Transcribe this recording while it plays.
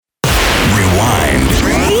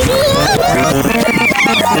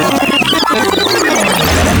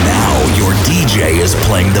DJ is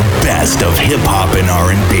playing the best of hip hop and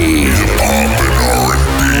R&B.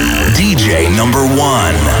 DJ number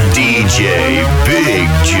 1, DJ Big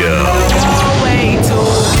Joe. You're way too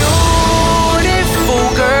beautiful,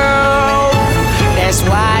 girl. That's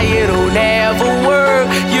why it'll never work.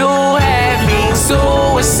 You have me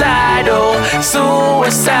suicidal,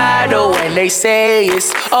 suicidal, and they say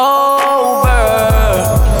it's over.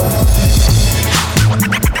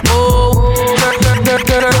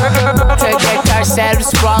 To get ourselves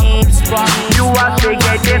sprung, you have to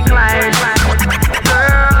get declined.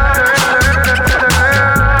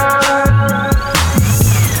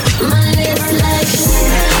 My lips like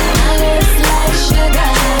sugar, my lips like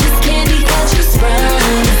sugar. This candy got you sprung,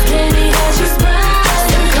 this candy got you sprung.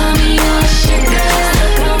 So call me your sugar, so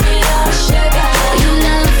call me your sugar. You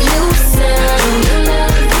love you some, you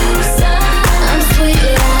love you some. I'm sweet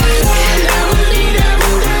like.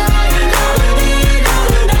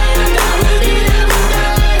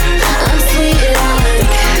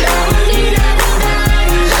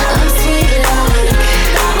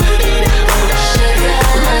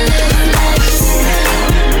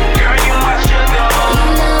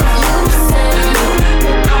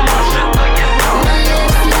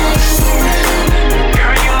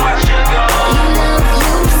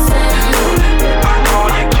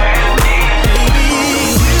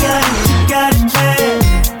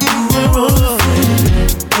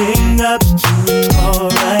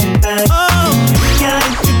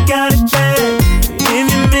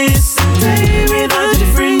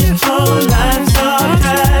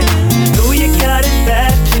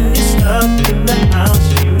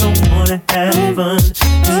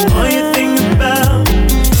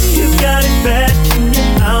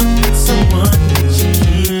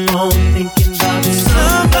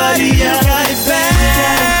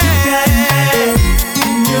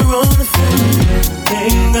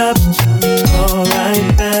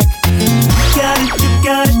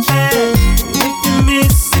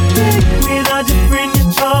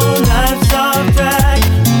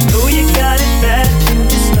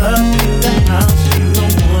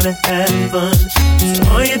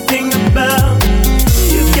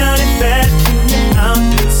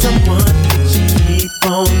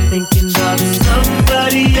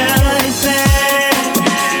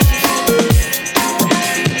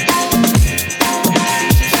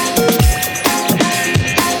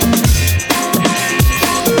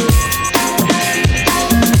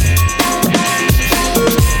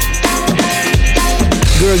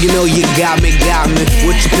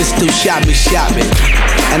 Shot me.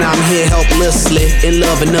 And I'm here helplessly, in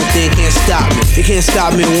love and nothing can't stop me. You can't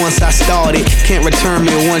stop me once I started, can't return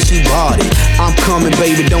me once you bought it. I'm coming,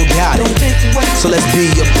 baby, don't doubt it. So let's be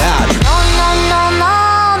about it. No, no, no,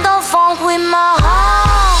 no, don't funk with my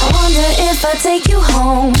heart. I wonder if I take you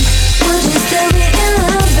home, would you still be in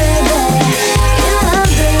love, baby? In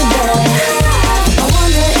love, baby. I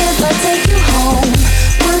wonder if I take you home,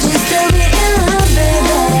 would you still be in love,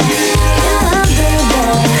 baby? In love, baby.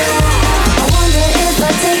 I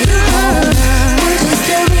take you home, would you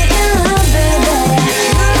still be in love, baby?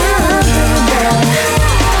 In love, baby.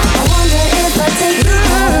 I wonder if I take you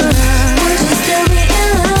home, would you still be in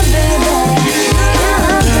love, baby? In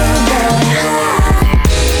love, baby.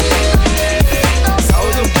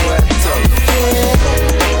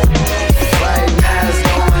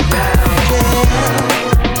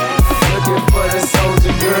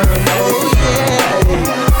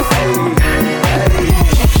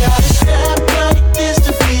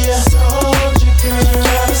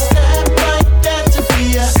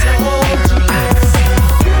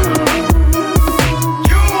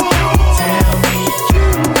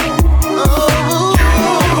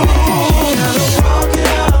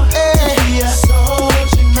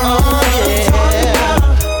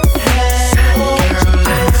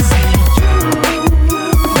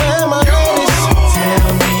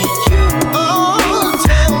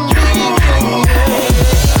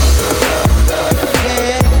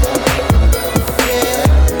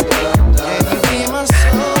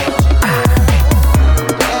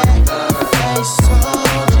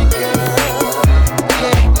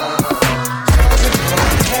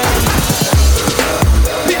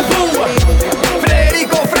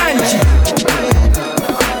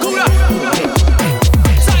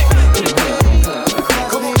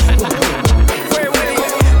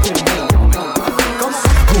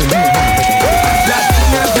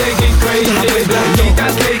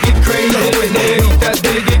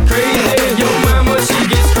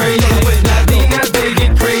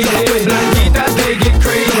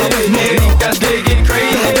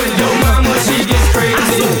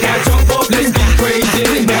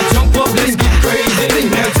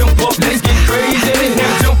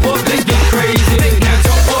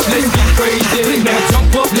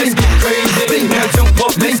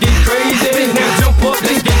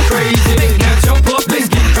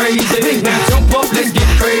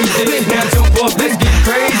 crazy. Now jump up, let's get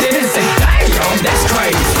crazy. Say, damn, that's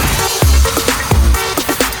crazy.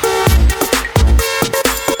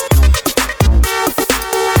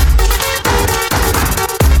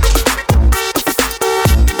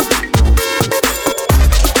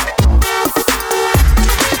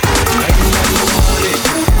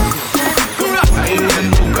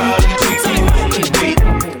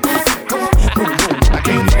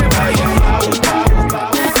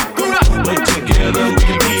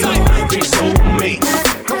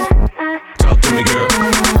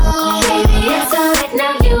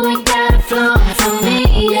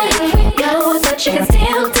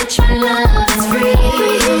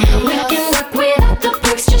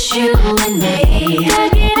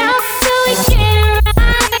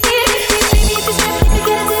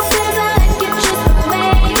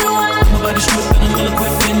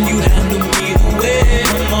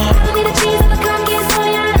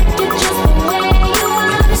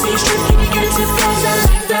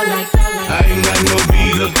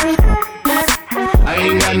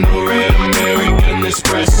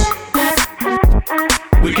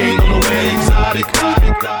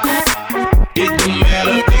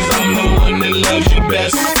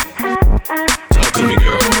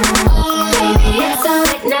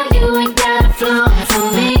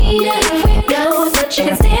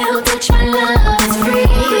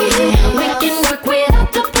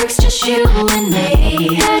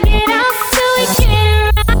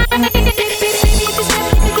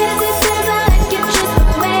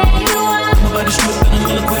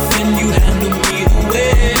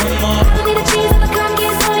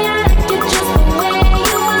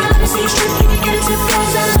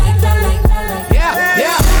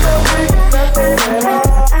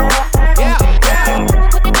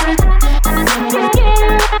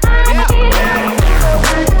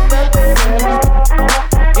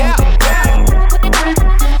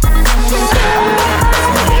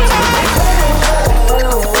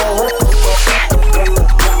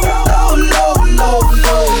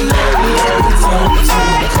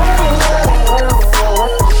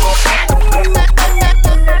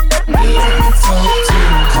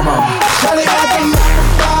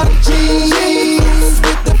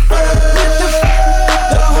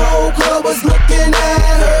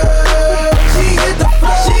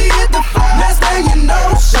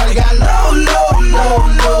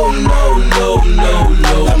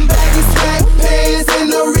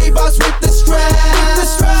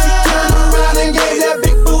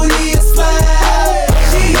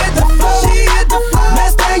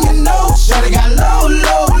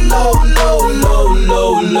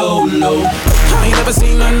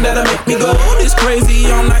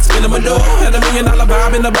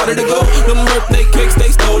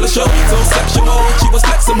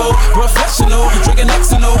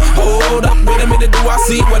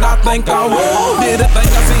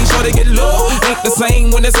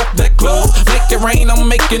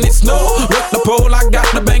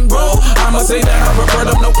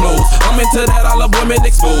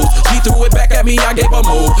 I gave her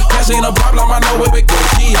more. Cash ain't a problem, I know where it goes.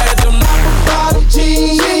 She had them bottom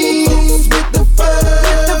jeans with the fur.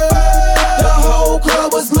 The whole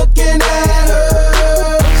club was looking at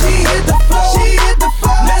her. She hit the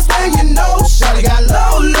floor. Next thing you know, shawty got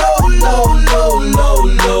low.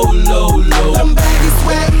 Them baggy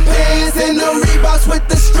sweatpants and the Reeboks with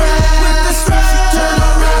the straps. Turn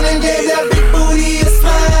around and gave that big booty a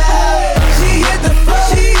slap. She hit the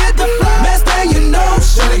floor. Next thing you know,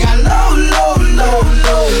 shawty got low.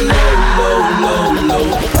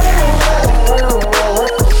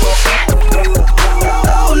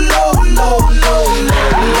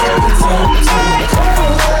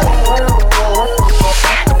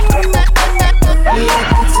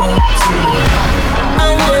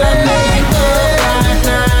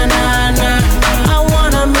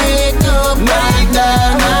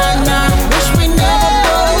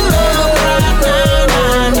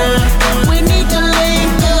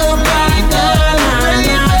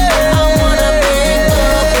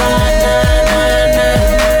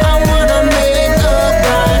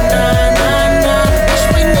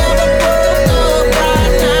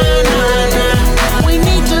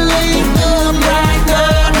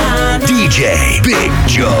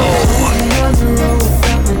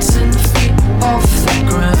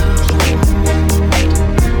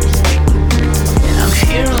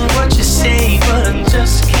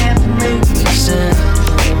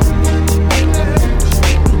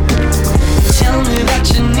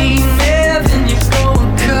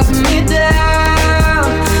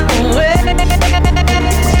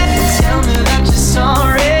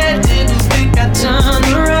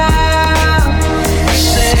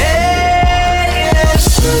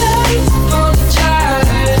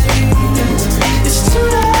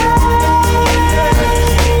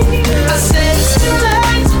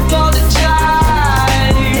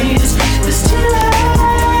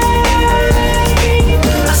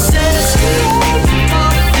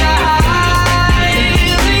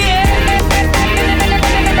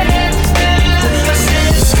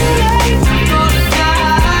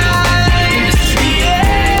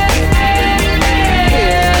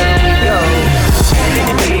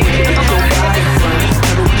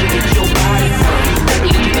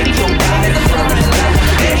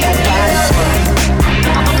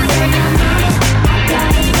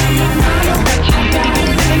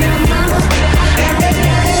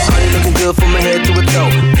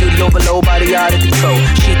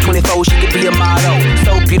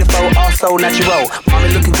 natural. Mommy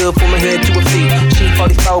looking good from her head to her feet. She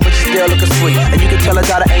 44, but she still looking sweet. And you can tell her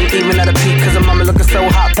daughter ain't even at a peak, cause her mama looking so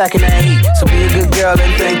hot, packing that heat. So be a good girl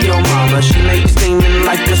and thank your mama. She made you steaming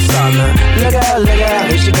like the summer. Look out,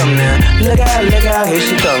 here she come now. Look out, here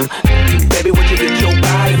she come. Baby, what you get your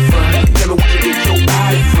body from? Tell me what you get your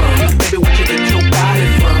body from. Baby, what you get your body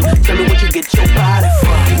from? Tell me what you get your body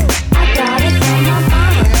from. I got it from my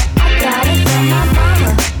mama. I got it from my mama.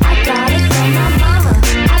 I got it from my mama.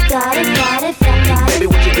 I got it. Baby,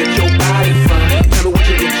 what you get your body from? Tell me what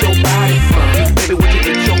you get your body from. Baby, what you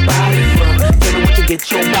get your body from? Tell me what you get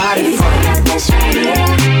your body from. I got this right here.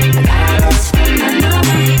 I got this from my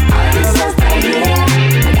mama. All this stuff right here.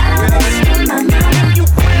 I got this from my mama. You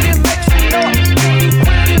put it, make some noise. You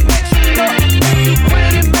put it, make some noise. You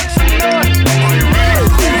put it, make some noise. Are you ready?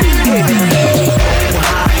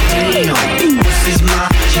 Damn, this is my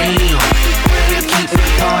jam. Keep the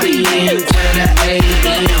party into the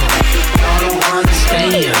AM. Y'all don't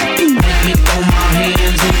understand. Make me throw my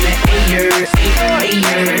hands in the air.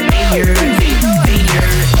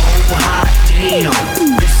 Oh, hot damn,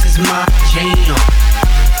 this is my jam.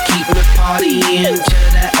 Keep the party into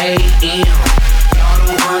the AM. Y'all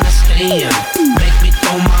don't understand. Make me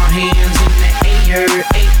throw my hands in the air.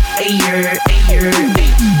 Hey,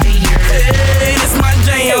 it's my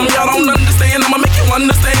jam. Y'all don't understand. I'ma make you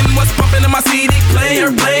understand what's pumping in my CD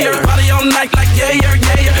player. Party all night like yeah.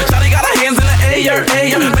 Shawty got her hands in the air.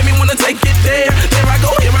 Make me wanna take it there. Here I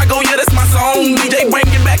go, yeah, that's my song. DJ bring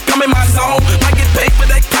it back, I'm in my zone. Might get paid for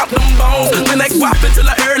that, count them bones. Then they guap until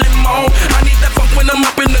the early morn. I need that funk when I'm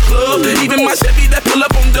up in the club. Even my Chevy that pull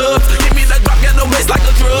up on dubs. Give me that drop, get the bass like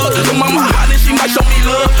a drug. So mama hot and she might show me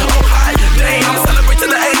love. Oh hi, damn, celebrate to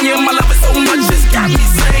the AM. I love it so much, it's got me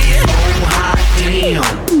saying. Oh hi, damn,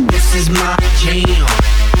 this is my jam.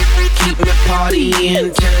 Keep me party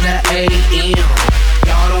into the AM.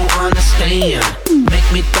 Y'all don't understand. Make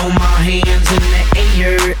me throw my hands in the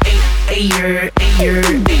air.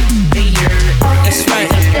 That's right.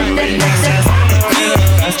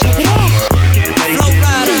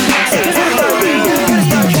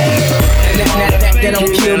 That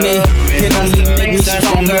don't kill me, it only make me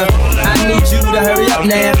stronger. I need you to hurry up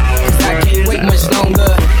now, cause I can't wait much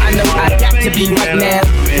longer. I know I got to be right now,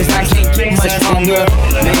 cause I can't get much stronger.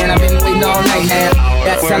 Man, I've been waiting all night now,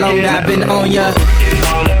 that's how long I've been on ya.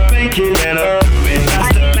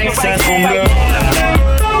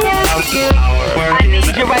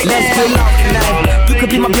 Let's get lost tonight. You could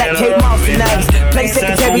be my black Kate Moss tonight. Play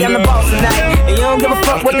secretary, I'm the boss tonight. And you don't give a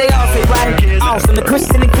fuck what they all say, right? Awesome, the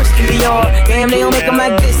Christian and Christian Dior. Damn, they don't make them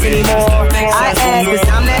like this anymore. I ask, cause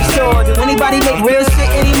I'm not sure. Do anybody make real shit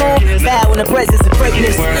anymore? Bow in the presence of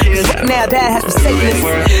greatness. Cause right now, that has forsaken us.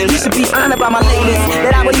 You should be honored by my latest.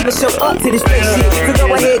 That I would even show up to this great shit. So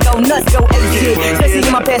go ahead, go nuts, go ape shit. Especially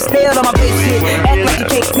in my best spell on my bitch shit. Act like you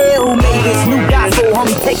can't tell who made this. New gospel,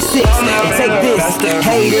 homie, take 6. And take this,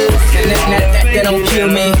 haters. That don't kill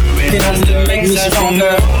me. It only make me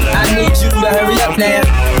stronger. I need you to hurry up now,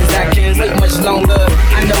 cause I can't wait much longer.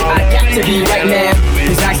 I know I got to be right now,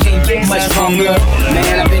 cause I can't get much stronger.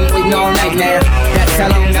 Man, I've been waiting all night now, that's how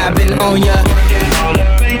long I've been on ya.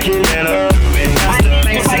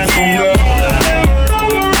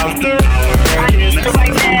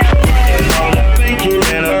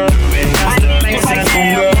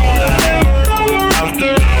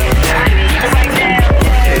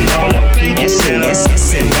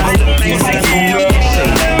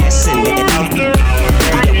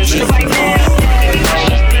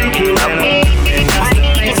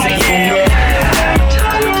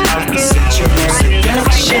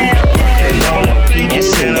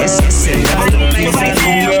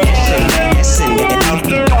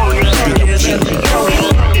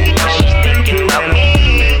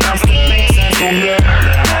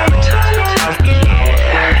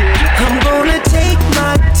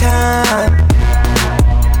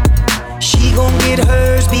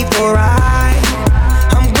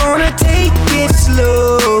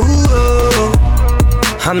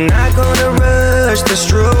 I'm not gonna rush the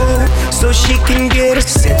stroke, so she can get a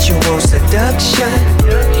sensual seduction.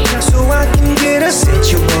 So I can get a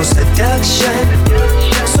sensual seduction.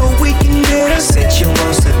 So we can get a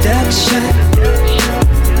sensual seduction.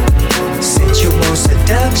 Sensual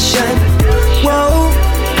seduction. Whoa.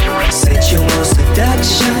 Sensual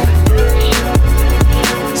seduction.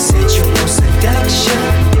 Sensual seduction.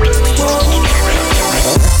 Whoa.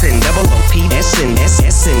 S-N-double-O-P, S-N-S,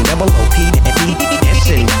 S-N-double-O-P,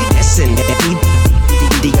 S-N-D-O-G.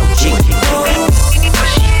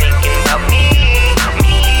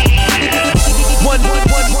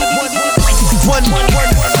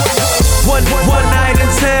 One night in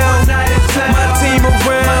town, my team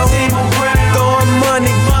around.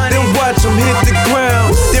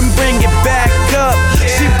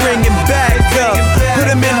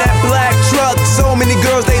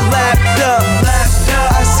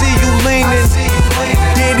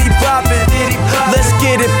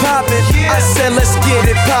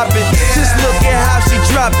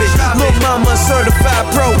 drop it. Lil' mama certified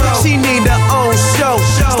pro, she need her own show.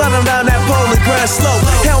 Sliding down that pole and grind slow.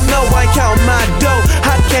 Hell no, I count my dough.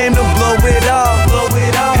 I came to blow it all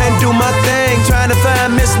and do my thing, trying to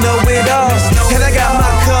find Miss Know-It-All. And I got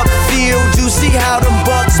my cup filled. You see how them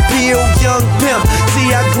bucks peel, young pimp. See,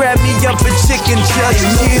 I grab me up a chicken just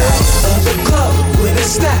chill. Of the club with a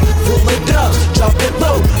snack full of dubs. Drop it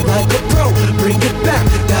low like a pro. Bring it back,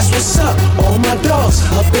 that's what's up. All my dogs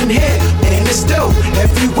up in here, and it's dope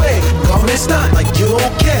everywhere. Gone and stunt like you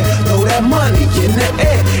don't care. Throw that money in the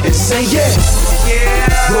air and say yeah.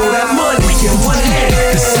 Throw that money in one hand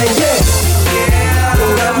and say yeah.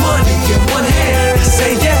 Throw that money in one hand and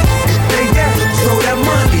say yeah. Throw that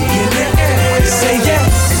money in the air and say yeah.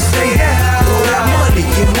 Throw that money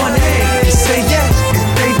in one hand and say yeah.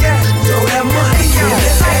 Throw that money in the air and say yeah. Throw that money in one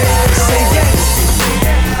hand and say yeah.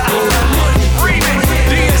 Throw that money in one hand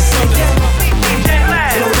and say yeah.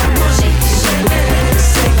 Throw that money in one hand and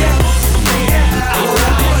say yeah.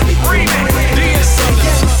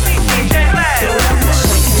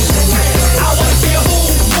 I wanna see a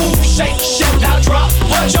move, shake, shake, now drop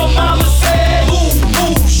what your mama said.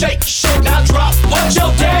 Move, shake, shake, now drop what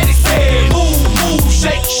your daddy said. Move,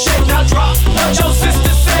 shake, shake, now drop what your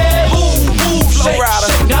sister said. Move, shake,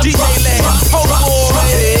 shake, now DJ drop.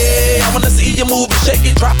 Hey, I wanna see you move and shake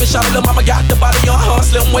it, drop it, shout it. Lil' mama got the body on her,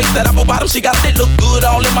 slim waist, that apple bottom. She got it look good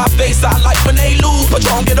all in my face. I like when they lose, but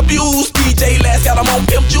don't get abused. DJ Last got them on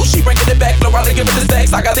pimp juice. She bringing it back, blow around and give it the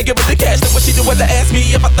sex. I gotta give it the cash. Then what she do with to ask me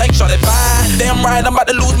if I think short it fine. Damn right, I'm about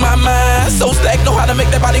to lose my mind. So stacked, know how to make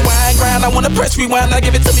that body wine grind. I wanna press rewind, now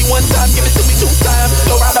give it to me one time, give it to me two times.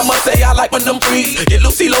 Go round, I must say I like when them freeze. Get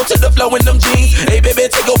Lucy low to the flow in them jeans. Hey baby,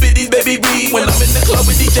 take over these baby breathe. When I'm in the club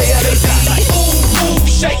with DJ LAC. Move,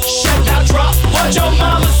 shake, shake, now drop what your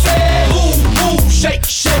mama said. Move, shake,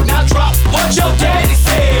 shake, now drop what your daddy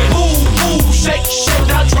said. Move, shake, shake,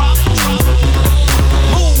 now drop.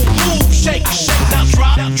 Move, shake, shake, now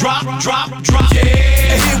drop.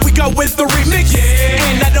 Yeah, and here we go with the remix. Yeah,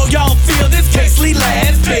 and I know y'all feel this Casely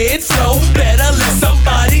last bit, so better let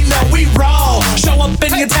somebody know we raw. Show up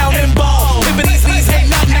in your town and ball. If these knees ain't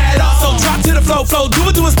nothing at all, so drop to the flow, do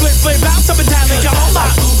it to a split, bounce up and down and come on.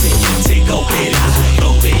 Move it and take over it,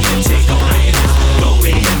 move it and take over it, move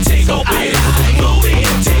it and take over it, move it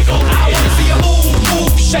and take over it. I wanna see you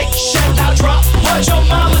move, shake, shake, now drop what your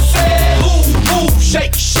mama said. Move,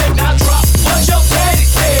 shake, shake, now drop what your daddy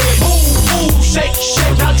said. Move, shake,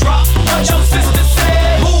 shake, now drop what your sister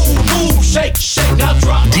said. Move, shake, shake, now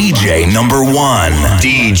drop. DJ number 1,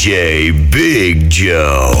 DJ Big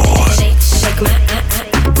Joe. Shake my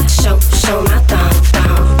show my thumb,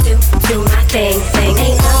 do my thing. Ain't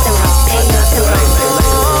nothing wrong, ain't nothing wrong.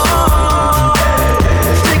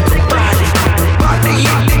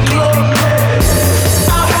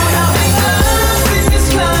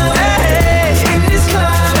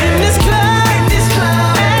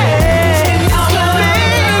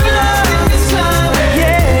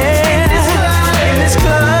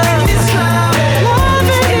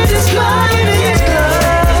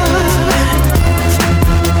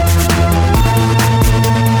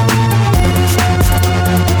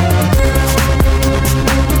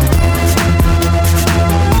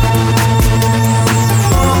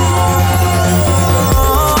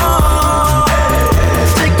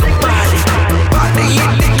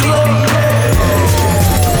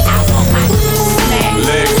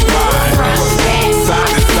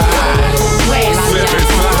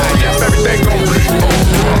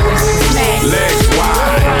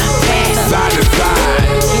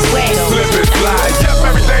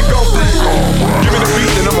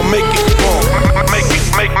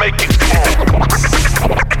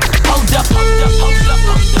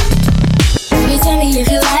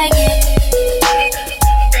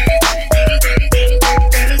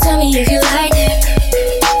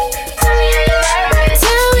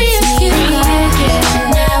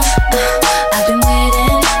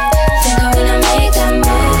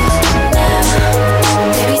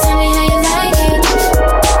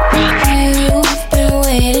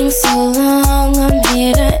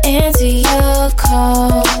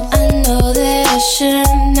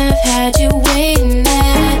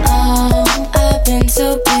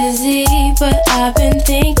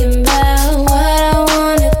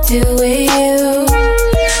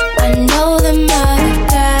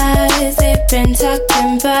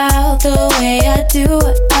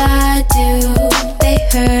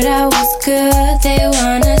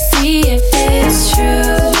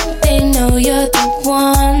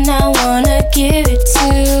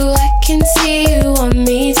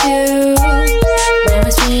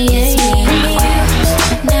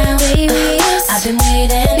 I've been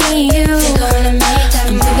waiting for you. You're gonna make that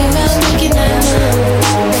move.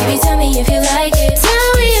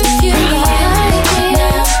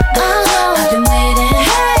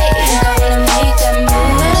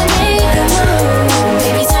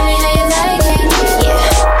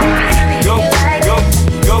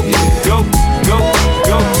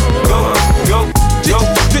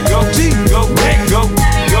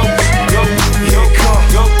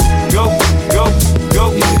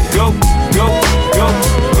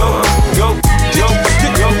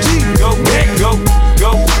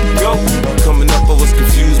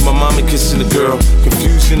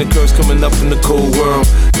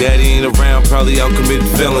 probably out committed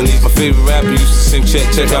felonies. My favorite rapper used to sing,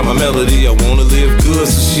 check out my melody. I wanna live good,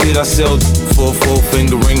 so shit, I sell for a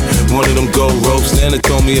 4-finger ring. One of them gold ropes. Nana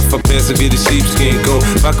told me if I pass, I get a sheepskin coat.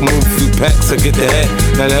 If I can move a few packs, I get the hat.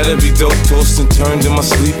 Now that'd be dope. Tossed and turned in my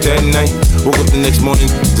sleep that night. Woke up the next morning,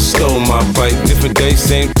 stole my bike. Different day,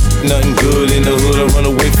 same nothing good in the hood. I run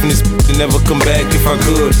away from this and never come back if I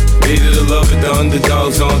could. Hated to love it, the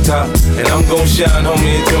underdogs on top. And I'm gon' shine,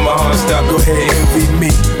 homie, until my heart stop. Go ahead, envy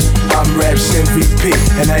me. I'm Raps MVP,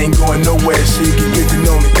 and I ain't going nowhere, so you can get to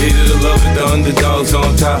know me. Hated to love it, the underdogs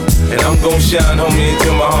on top. And I'm gon' shine, homie,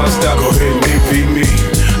 until my heart stop. Go ahead and envy me.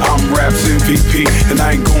 I'm Raps MVP, and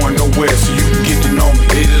I ain't going nowhere, so you can get to know me.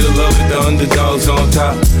 Hated to love it, the underdogs on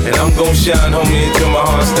top. And I'm gon' shine, homie, until my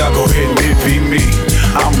heart stop. Go ahead and envy me.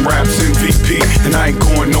 I'm Raps MVP, and I ain't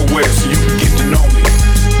going nowhere, so you can get to know me.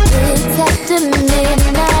 It's after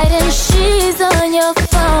midnight and she's on your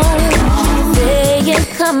phone, saying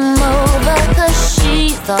come over 'cause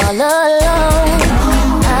she's all alone.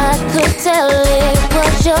 I could tell it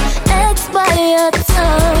was your ex by your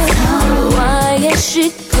tone. Why is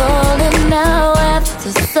she calling now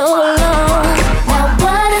after so long? Now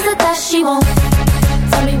what is it that she wants?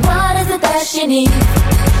 Tell me what is it that she needs?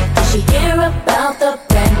 Did she hear about the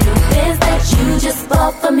brand new biz that you just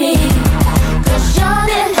bought for me? 'Cause y'all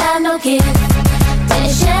didn't have no kids,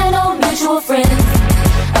 didn't share no mutual friends,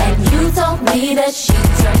 and you told me that she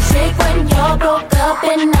turned trick when y'all broke up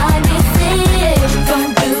in '96. What you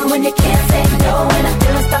gon' do when you can't say no? And I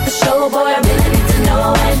feel stop the show, boy, I really need to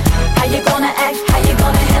know. And how you gonna act, how you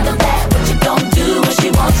gonna handle that? What you gon' do when she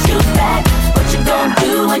wants you back? What you gon'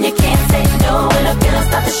 do when you can't say no? And I feel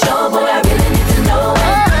stop the show, boy, I really need to know.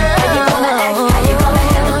 And how you gonna act, how you gonna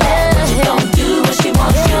handle that? What you gon' do when she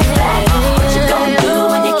wants you back? What you gon' do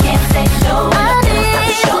when you can't say no? And I feel stop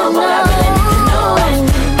the show, boy, I really need to know. And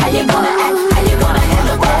how you gonna act, how you gonna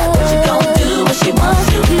handle that? What you gon' do when she wants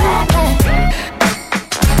you back?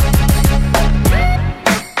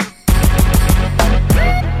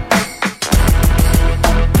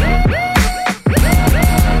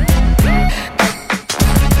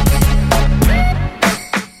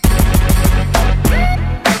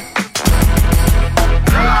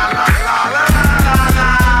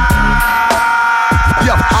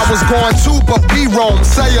 Was going to, but we roam.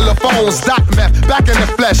 Cellular phones, doc meth, back in the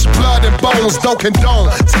flesh, blood and bones, don't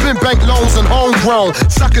condone. Spin bank loans and homegrown.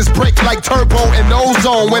 Suckers break like turbo and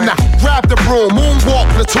ozone. When I grab the broom, moonwalk,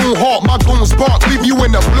 platoon hawk, my goons bark, leave you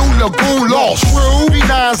in the blue lagoon lost. True,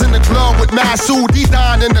 B9's in the glove with Masu,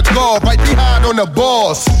 D9 in the glove, right behind on the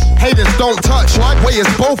boss. Haters don't touch, way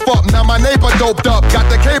is both up. Now my neighbor doped up, got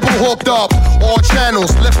the cable hooked up. All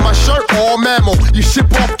channels, lift my shirt, all mammal. You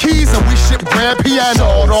ship off keys and we ship grand piano.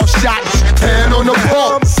 Shots, hand on the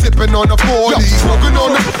pump, sipping on the 40, smoking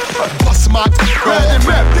on the bust my red and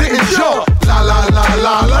map, didn't jump. La la la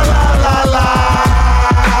la la la la la.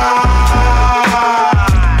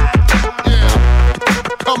 Yeah,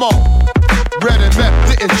 come on, red and map,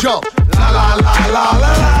 didn't jump. La la la la la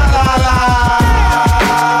la la.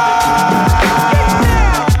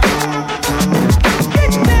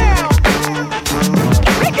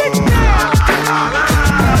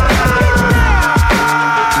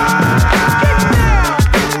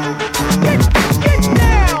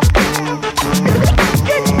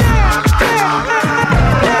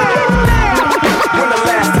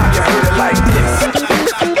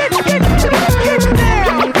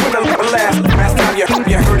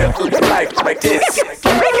 Like this.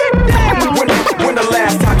 When the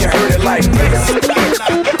last time you heard it like this? When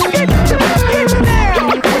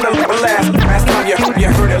the last time you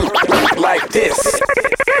heard it like this?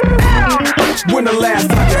 When the last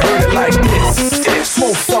time you heard it like this?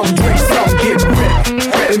 Smoke some, drink some, get ripped,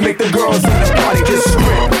 and make the girls in the party just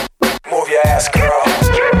strip. Move your ass, girl.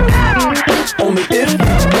 Only if you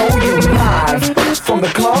know you live. From the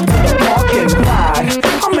club to the parking lot.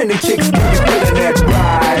 How many chicks do you get in that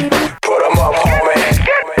ride?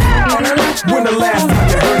 When the last time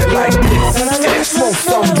you heard it like this? Smoke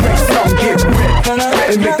some, drink some, get ripped,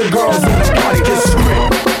 and make the girls in the party just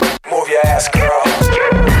strip. Move your ass, girl.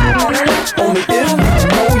 Only if you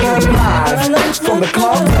know you live. From the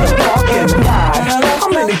club to the parking lot. How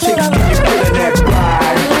many chicks do you get in that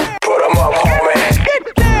ride? Put 'em up, homie.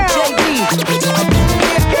 Get down.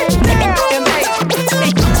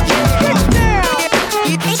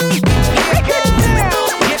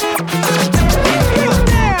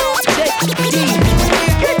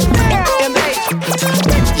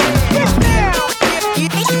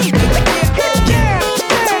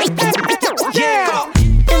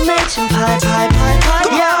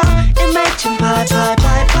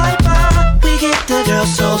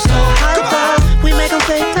 So hyper, we make them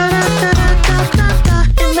say da da da da da.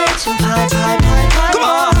 Imagine pie, pie, pie, pie. Come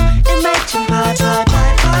on. Imagine pie, pie,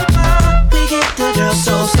 pie, pie, pie. We get the girls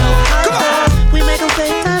so high. Come on. We make them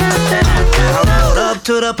say da-da-da-da-da. I rolled up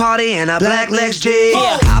to the party in a black Lex G.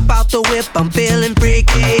 Hop out the whip, I'm feeling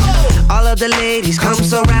freaky. All of the ladies come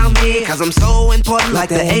surround me, cause I'm so important like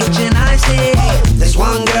the H and I-C. This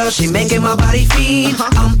one girl, she making my body feed.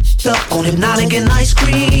 I'm up on hypnotic and ice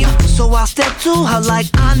cream. So I stepped to her like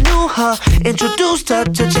I knew her. Introduced her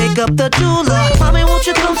to Jacob the jeweler. Mommy, won't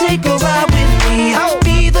you come take a ride with me? I'll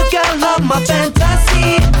be the girl of my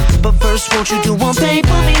fantasy. But first, won't you do one thing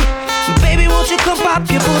for me? Baby, won't you come pop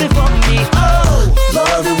your booty for me? Oh,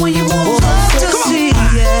 love it when you move up to see.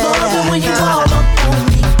 Yeah. Love it when you all up on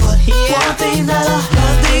me. But one thing that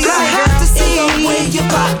I have to see is the way you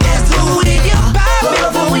pop that booty.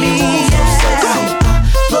 Love it when you move so sexy.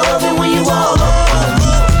 Love it when you all up on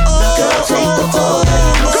me. Girl, take the photo.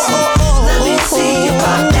 Let me see you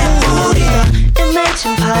pop that booty.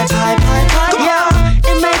 Imagine pie, pie, pie, pie. Yeah.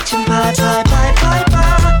 Imagine pie, pie, pie, pie,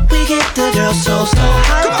 pie. We get the girls so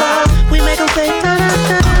high. We make them say da da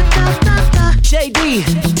da da da da. JD,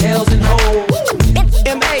 tails and hoes.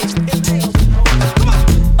 MH.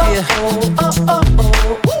 Yeah.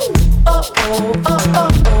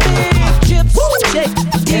 Big chips.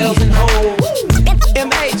 JD, tails and hoes.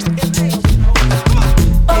 MH.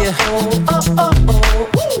 Yeah.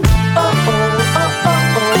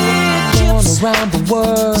 Big chips around the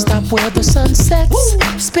world. Stop where the sun sets.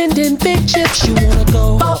 Spending big chips. You wanna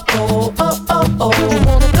go? You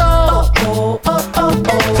wanna go?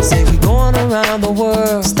 Say we going around the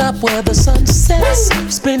world. Stop where the sun sets.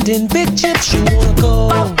 Spending big chips. You wanna go?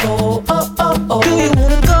 Do you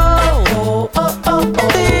wanna go?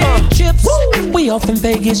 Big chips. We off in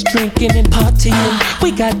Vegas drinking and partying.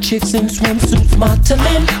 We got chicks in swimsuits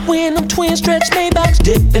modeling. We in them twin stretch Maybachs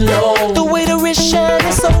dipping low. The way the wrist shine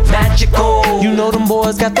is so magical. You know them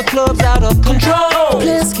boys got the clubs out of control.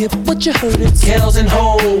 Let's skip what you heard, it's tails and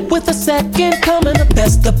hoes. With a second coming, the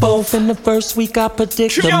best of both. In the first week I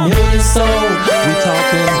predict a million sold. We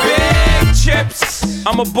talking big chips.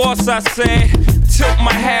 I'm a boss, I say. Tilt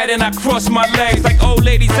my hat and I cross my legs. Like old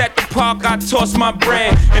ladies at the park, I toss my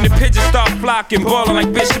bread. And the pigeons start flocking, ballin'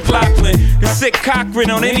 like Bishop Lachlan. The sick Cochran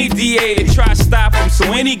on any DA to try to stop him.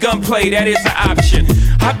 So any gunplay, that is an option.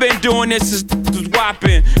 I've been doing this since was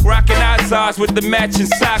whopping. Rocking Azars with the matching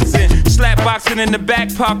socks and slap boxing in the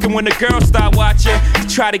back pocket when the girls start watching. To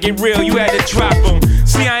try to get real, you had to drop them.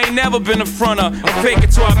 See, I ain't never been a fronter. I fake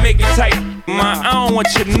it till I make it tight. Ma, I don't want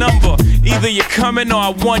your number. Either you're coming or I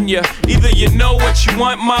won you. Either you know what you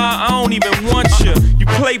want, ma, I don't even want you. You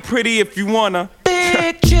play pretty if you wanna.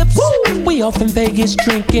 Big chips. We off in Vegas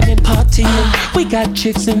drinking and partying. We got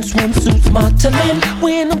chicks in swimsuits modeling.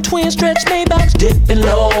 We in them twin stretch Maybachs dipping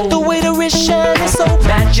low. The way the wrist shine is so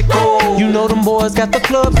magical. You know them boys got the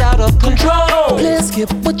clubs out of control. Let's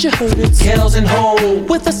skip what you heard, it's tails and hoes.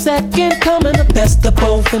 With a second coming, the best of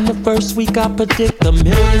both. In the first week I predict a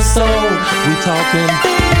million sold. We talking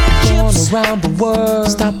big chips around the world.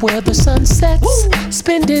 Stop where the sun sets.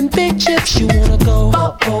 Spending big chips. You wanna go?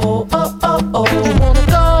 You wanna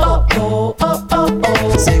go?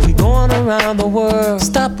 Say we going around the world.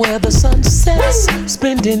 Stop where the sun sets.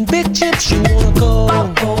 Spending big chips. You wanna go?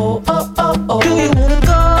 Do you wanna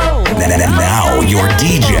go? And now your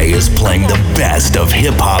DJ is playing the best of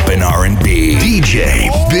hip hop and R&B. DJ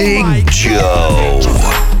Big Joe.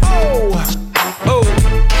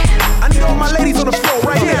 I need all my ladies on the floor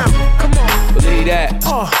right now. Come on. Believe that.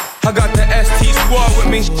 I got the ST squad with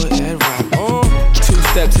me.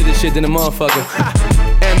 Two-step to this shit than a motherfucker.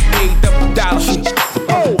 M-A-double-dollar.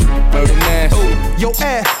 Murder Nash. Yo,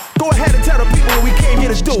 go ahead and tell the people what we came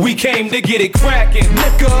here to do. We came to get it crackin',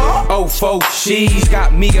 nigga. Oh, folks, she's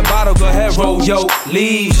got me a bottle, go ahead, roll yo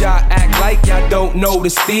leaves. Y'all act like y'all don't know the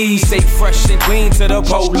steez. Stay fresh and clean to the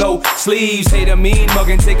polo sleeves. Hate a mean mug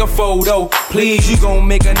and take a photo. Please, you gon'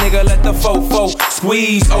 make a nigga let the fofo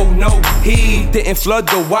squeeze. Oh no, he didn't flood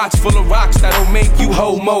the watch full of rocks that'll make you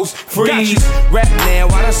homos freeze. Rap now,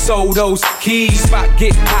 I done sold those keys. Spot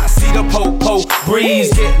get hot, see the po-po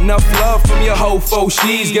breeze. Get enough love from your ho-fo.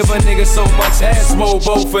 She's give a nigga so much ass, more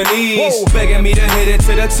both of these. Begging me to hit it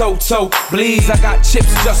to the toe-toe bleeds. I got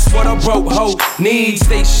chips just what a broke hoe needs.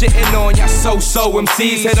 Stay shitting on y'all so-so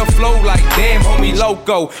MCs. Hit a flow like damn homie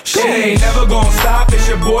loco. Shit ain't never gonna stop. It's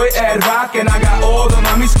your boy Ed Rock and I got all the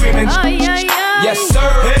mommy screaming. Yes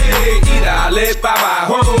sir. Hey, y dale pa'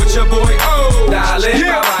 abajo with your boy. Oh, dale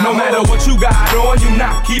pa' abajo. No matter what you got on, you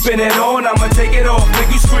not keeping it on. I'ma take it off, make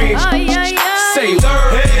you scream. Say sir.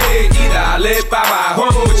 Hey, y dale pa'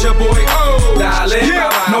 abajo with your boy. Oh, dale pa'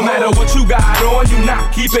 abajo. No matter what you got on, you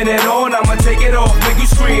not keeping it on. I'ma take it off, make you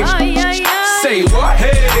scream. Say what?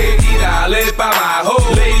 Hey, dale pa' abajo.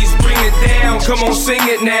 Ladies, bring it down. Come on, sing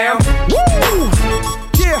it now. Woo!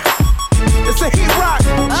 Yeah, it's a hit rock.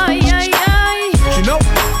 Ay, ay, ay. You know?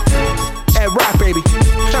 That rock, baby.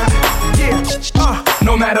 Yeah,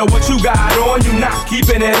 No matter what you got on, you not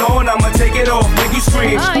keeping it on. I'ma take it off, make you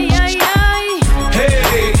scream. Ay, ay, ay.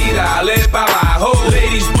 Hey, dale pa' abajo.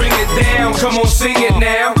 Ladies, bring it down. Come on, sing it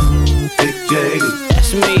now. Dick J,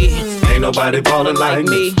 That's me. ain't nobody ballin' like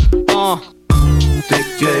me. Dick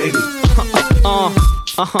J,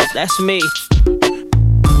 That's me.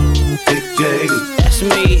 Dick J, That's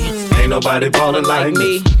me. ain't nobody ballin' like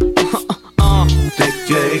me. Dick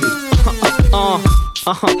J,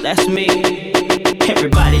 That's me.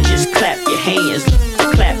 Everybody just clap your hands.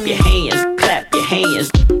 Clap your hands. Clap your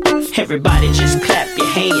hands. Everybody just clap your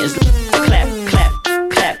hands. Clap, clap,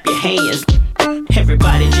 clap your hands.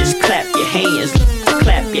 Everybody just clap your hands.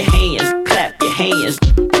 Clap your hands. Clap your hands.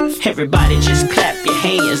 Everybody just clap your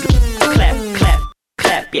hands. Clap, clap,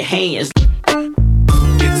 clap your hands.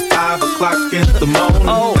 It's 5 o'clock in the morning.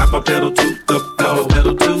 Got my pedal to the floor,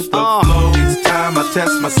 pedal to the floor. It's time I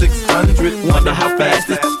test my 600. Wonder how fast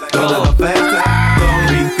it's going. How fast I go.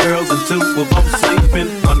 3 girls and 2 of them sleeping.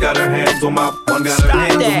 One got her hands on my, one got her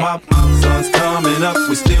hands on my. Sun's coming up,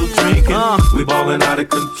 we still drinking. We ballin' out of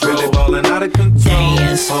control, really ballin' out of control.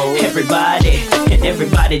 Dance, everybody, and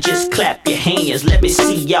everybody just clap your hands. Let me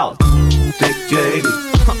see y'all. Dick J,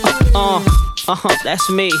 That's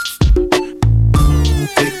me.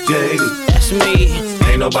 Dick J, That's me.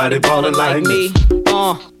 ain't nobody ballin' like me.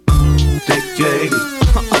 Dick J,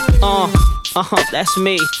 That's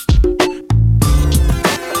me.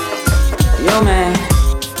 Yo, man.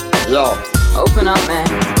 Yo, Open up, man.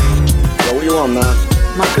 yo, what you want, man?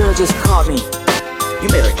 My girl just caught me. You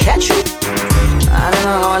made her catch you? I don't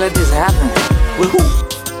know how I let this happen. With who?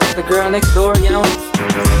 The girl next door, you know.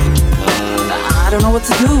 I don't know what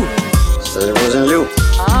to do. Said it wasn't you.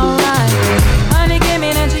 Alright. Honey came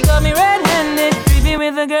in and she got me red-handed, creepy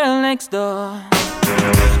with the girl next door.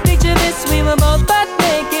 Picture this, we were both butt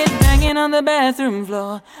naked, banging on the bathroom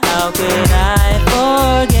floor. How could I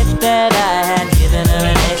forget that I had given her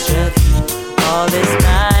an extra key? All this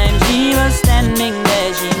time she was standing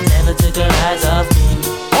there, she never took her eyes off me.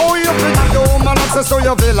 Oh, you bring your woman access to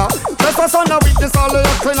your villa. Trespass on a witness, all of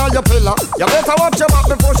your clean on your pillar. You better watch your back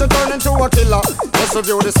before she turn into a killer. Just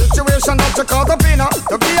review the situation that you caught up in her.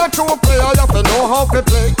 To be a true player, you have to know how to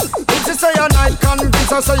play. If she say a night, convince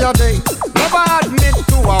her say a day. Never admit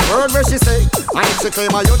to a word where she say. And if she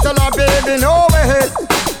claim her, you tell her, baby, no way.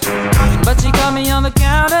 But she caught me on the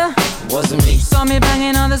counter. Wasn't me. Saw me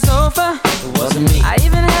banging on the sofa. It wasn't me. I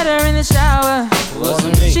even had her in the shower. It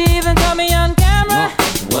wasn't me. She even caught me on camera.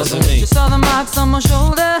 It wasn't me. She saw the marks on my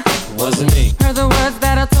shoulder. It wasn't me. Heard the words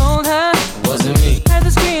that I told her. It wasn't me. Heard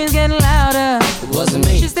the screams getting louder. It wasn't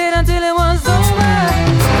me. She stayed until it was over.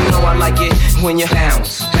 You know I like it when you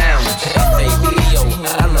bounce, bounce. Baby, yo,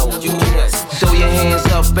 I know you best. Throw your hands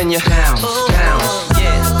up and you bounce, bounce.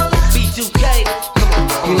 Yeah, B2K.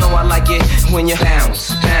 You know I like it when you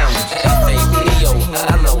bounce, bounce. Baby, yo,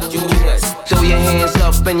 I know you best. Throw your hands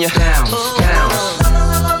up and you bounce, bounce.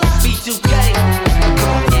 B2K.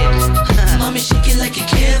 Mommy, shake it like you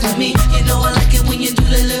care for me. You know I like it when you do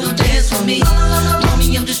that little dance for me.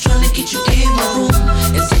 Mommy, I'm just trying to get you in my room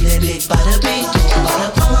and see that big bada bing, bada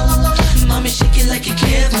boom. Mommy, shake it like you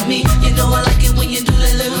care for me. You know I like it when you do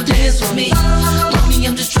that little dance for me. Mommy,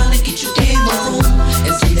 I'm just trying to get you in my room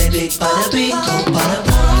and see that big bada bing, bada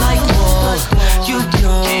boom. Like what? You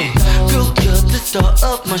know, girl, you're the star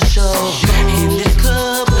of my show. In this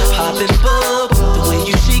club, poppin' bub. The way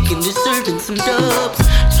you shaking is serving some dubs.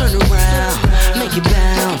 Turn around, make it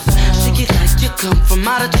bounce. Shake it like you come from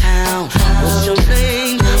out of town. What's your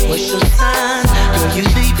name? What's your sign? Girl, you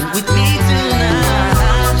leaving with me tonight.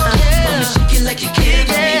 Mommy, shake it like you care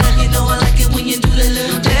for me. You know I like it when you do that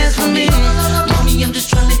little dance for me. Mommy, I'm just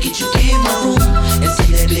trying to get you in my room and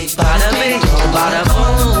see that big bada bing, bada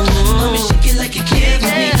boom. Mommy, shake it like you care for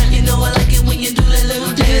me. You know I like it when you do that little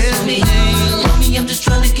dance for me. Mommy, I'm just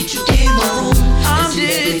trying to get you in my room and see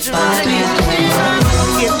that big bada bing, bada boom.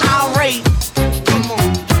 Get irate, come on,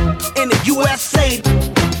 in the USA.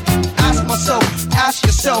 Ask myself, ask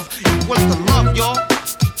yourself, what's the love, y'all?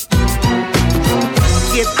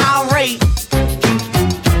 Get irate,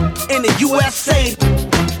 in the USA.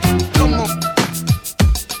 Come on,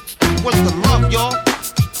 what's the love, y'all?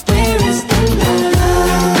 Where is the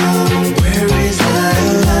love? Where is the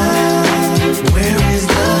love? Where is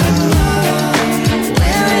the love?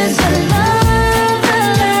 Where is the love?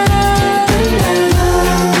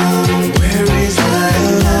 Where is the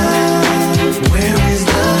love? Where is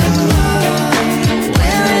the love?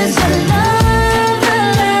 Where is the love?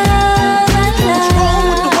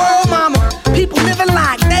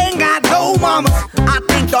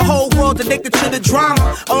 girls addicted to the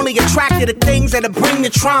drama, only attracted to things that'll bring the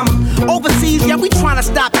trauma. Overseas, yeah, we tryna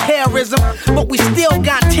stop terrorism, but we still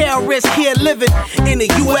got terrorists here living in the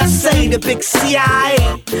USA, the big CIA,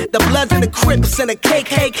 the Bloods and the Crips and the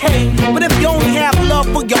KKK. But if you only have love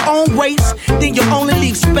for your own race, then you only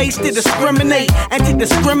leave space to discriminate. And to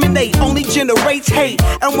discriminate only generates hate.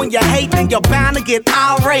 And when you hate, then you're bound to get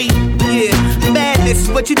irate. Yeah, madness is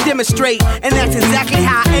what you demonstrate, and that's exactly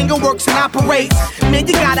how anger works and operates. Man,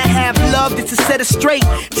 you gotta have love just to set it straight.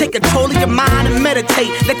 Take control of your mind and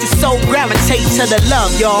meditate. Let your soul gravitate to the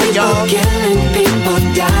love, y'all. People killing, people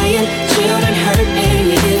dying, children hurt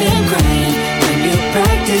and even crying. When you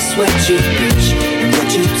practice what you preach and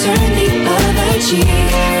what you turn the other cheek.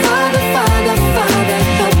 Father, Father, Father,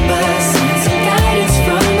 help us. Send some guidance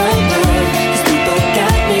from above. These people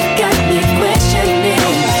got me questioning.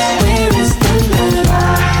 Where is the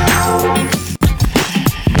love?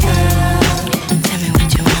 Tell me what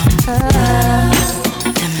you want.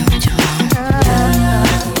 Tell me what you want.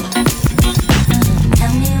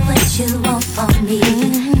 Tell me what you want from me.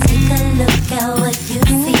 Take a look at what you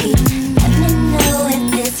see. Let me know if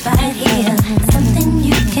it's right here. Something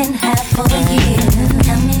you can have for a year.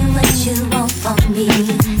 Tell me what you want from me.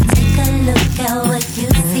 Take a look at what you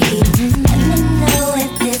see. Let me know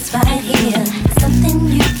if it's right here. Something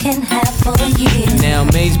you can have for a year. Now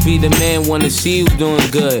Mace be the man, wanna see you doing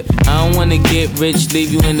good. I don't wanna get rich,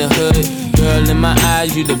 leave you in the hood. Girl, in my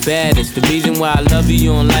eyes, you the baddest. The reason why I love you,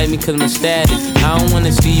 you don't like me cause my status. I don't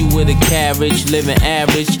wanna see you with a carriage, living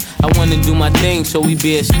average. I wanna do my thing so we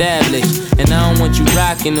be established. And I don't want you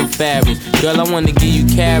rocking them fabrics. Girl, I wanna give you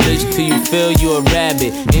carriage till you feel you a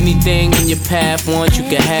rabbit. Anything in your path, want you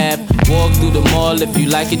can have. Walk through the mall, if you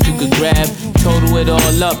like it, you could grab. Total it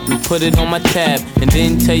all up and put it on my tab. And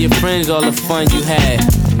then tell your friends all the fun you had.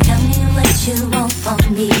 Tell me what you want from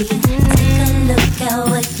me. Take a look at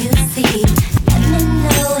what you see. Let me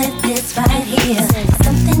know if it's right here.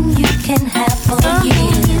 Something you can have for a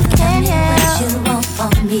year. Tell me what you want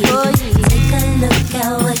from me. Take a look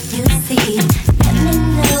at what you see. Let me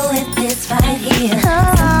know if it's right here.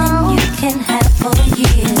 Something you can have for a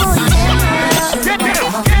year. Tell me what you want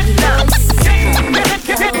from me. Take a look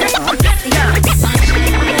at what you see. Let me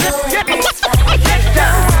know if it's right here.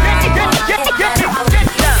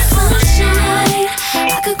 Sunshine,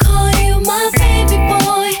 I could call you my baby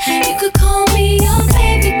boy. You could call me your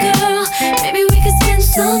baby girl. Maybe we could spend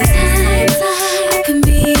some time. I can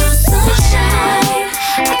be your sunshine.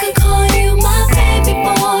 I could call you my baby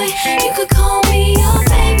boy. You could call me your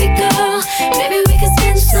baby girl. Maybe we could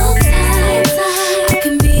spend some time. I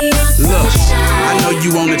can be your sunshine. I know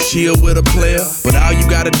you wanna chill with a player, but all you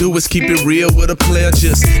gotta do is keep it real with a player.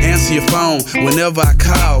 Just answer your phone whenever I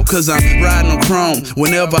call, cause I'm riding on chrome.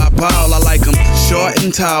 Whenever I ball, I like them short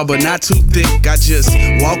and tall, but not too thick. I just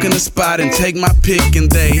walk in the spot and take my pick, and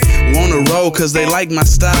they wanna roll cause they like my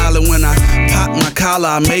style. And when I pop my collar,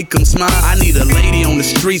 I make them smile. I need a lady on the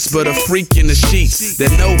streets, but a freak in the sheets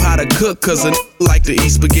that know how to cook, cause a like to eat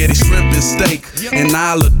spaghetti, shrimp, and steak. And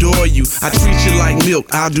I'll adore you. I treat you like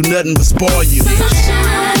milk, I'll do nothing but spoil you.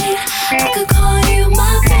 Sunshine, I could call you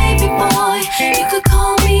my baby boy. You could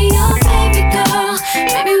call me your baby girl.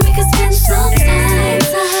 Maybe we could spend some time.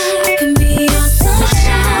 I can be your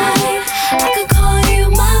sunshine. I could call you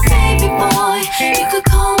my baby boy. You could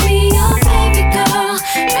call me your baby girl.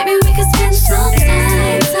 Maybe we could spend some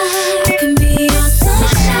time. I can be your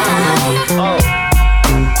sunshine.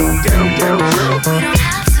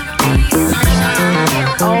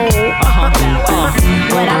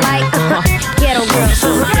 What I like, ghetto girls.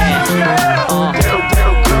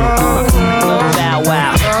 Bow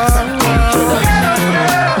wow.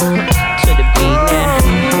 To the beat now.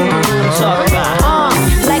 Talk about.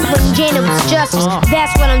 Like when Janet was justice.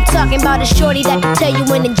 That's what I'm talking about. A shorty that can tell you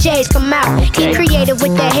when the J's come out. Get creative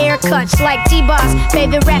with their haircuts like T-Boss.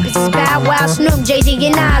 Favorite rappers is Bow Wow, Snoop, Jay-Z,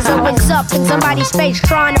 and Nas. Always up in somebody's face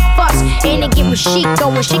trying to fuss. And to get with Chic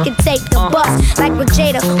going, she can take the bus. Like with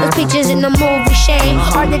Jada, with pictures in the movie Shane.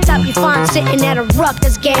 Are the top you find sitting at a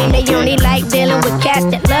Rutgers game. They only like dealing with cats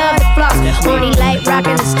that love to floss. Only like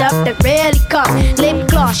rocking the stuff that really costs. Lip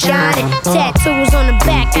gloss shining, tattoos on the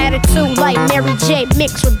back. Attitude like Mary J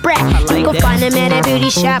mixed with Brat. You can find them at a beauty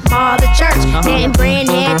shop, all the church. Name brand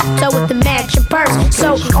head to toe with the matching purse.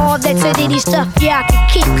 So all that Diddy stuff, yeah, I can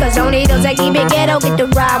keep. Cause only those that keep it ghetto get to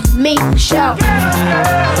ride with me, for sure.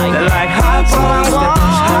 They're like hot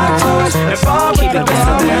toys, they're fall with the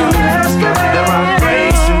best. They're on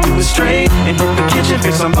race and do it straight. And hit the kitchen,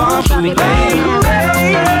 fix some bombs from the lane.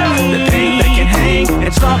 The thing they can hang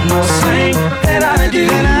and talk no slang. That I do,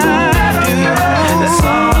 that's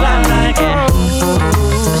all I like.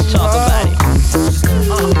 Let's talk about it.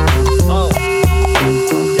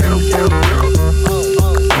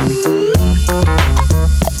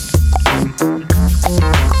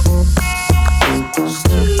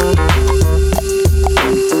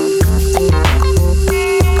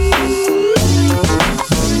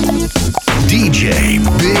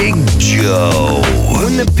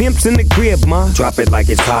 pimp's in the crib, ma, drop it like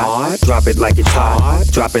it's hot. Drop it like it's hot.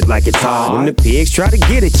 Drop it like it's hot. When the pigs try to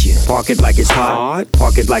get at you, park it like it's hot.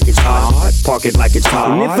 Park it like it's hot. Park it like it's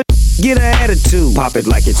hot. And if a get an attitude, pop it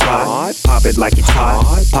like it's hot. Pop it like it's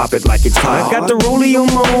hot. Pop it like it's hot. I got the rollie on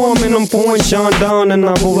my arm and I'm pouring Sean down and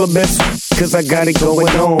I'm over best cause I got it going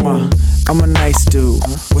on. I'm a nice dude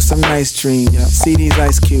with some nice dreams. See these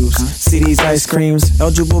ice cubes, see these ice creams.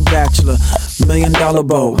 Eligible bachelor, $1 million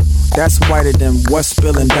bow. That's whiter than what's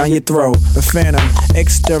spilling down your throat. The phantom,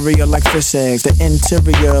 exterior like fish eggs. The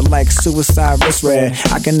interior like suicide wrist red.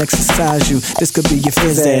 I can exercise you, this could be your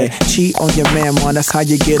phys ed. Cheat on your man, man, that's how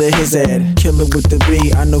you get a his ed. Killer with the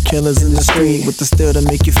B, I know killers in the street. With the steel to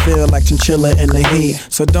make you feel like chinchilla in the heat.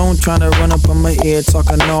 So don't tryna run up on my ear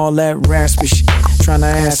talking all that raspy shit.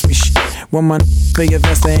 Tryna ask me shit. When my pay your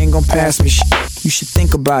vest, they ain't gon' pass me shit. You should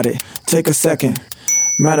think about it, take a second.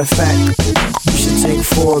 Matter of fact, you should take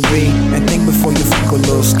 4B and think before you fuck a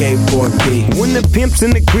little skateboard B. When the pimp's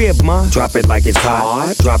in the crib, ma, drop it like it's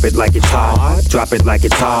hot. Drop it like it's hot. Drop it like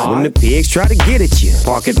it's hot. When the pigs try to get at you,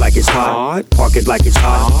 park it like it's hot. Park it like it's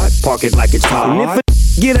hot. Park it like it's hot. And if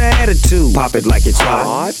a get an attitude, pop it like it's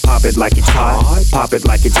hot. Pop it like it's hot. Pop it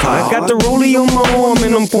like it's hot. I got the rollie on my arm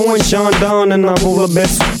and I'm pouring Sean down and I'm over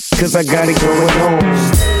best cause I got it going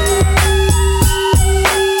on.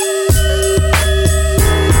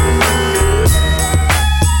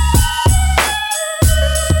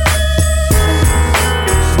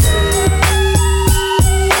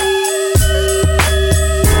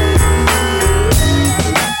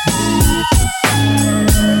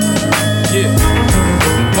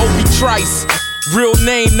 Trice, real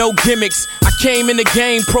name, no gimmicks. I came in the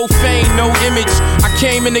game, profane, no image. I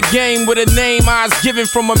came in the game with a name I was given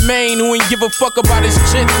from a main who ain't give a fuck about his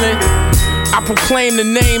chitlin'. I proclaim the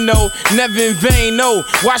name, though, never in vain, no.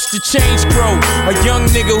 Watch the change grow. A young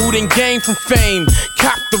nigga who done gain from fame.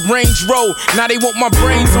 Cop the Range Road, now they want my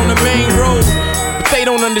brains on the main road. But they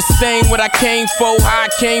don't understand what I came for, how I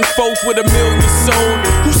came forth with 1 million sold.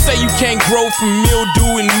 Who say you can't grow from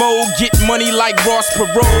mildew and mold? Get money like Ross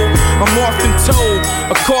Perot. I'm often told,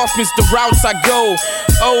 a coffin's the routes I go.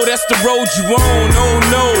 Oh, that's the road you own, oh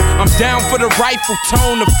no. I'm down for the rifle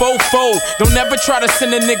tone, the fofo. Don't ever try to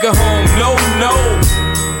send a nigga home, no, no.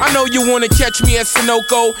 I know you wanna catch me at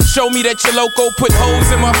Sunoco. Show me that you're loco, put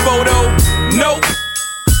holes in my photo. Nope,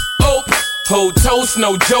 oh, hold toast,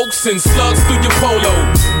 no jokes and slugs through your polo.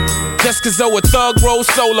 Just cause a thug roll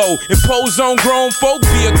solo. Impose on grown folk,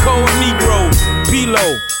 be a cold Negro.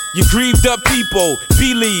 Below, you grieved up people.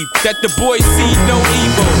 Believe that the boys see no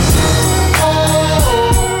evil.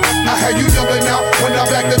 I had you yelling out when I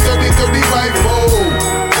back the 30-30 rifle.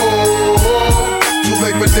 Too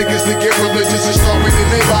late for niggas to get religious and start reading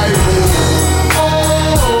their Bible.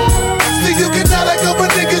 See, you cannot let go, but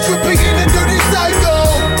niggas repeating a dirty cycle.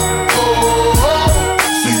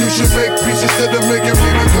 So you should make peace instead of making me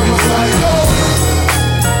become a psycho.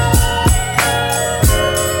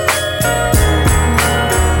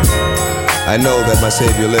 I know that my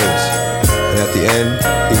Savior lives, and at the end,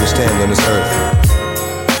 he will stand on this earth.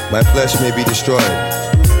 My flesh may be destroyed,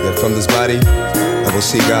 yet from this body, I will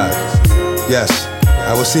see God. Yes,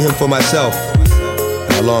 I will see him for myself,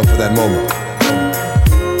 and I long for that moment.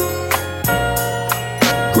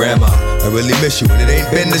 Grandma, I really miss you, and it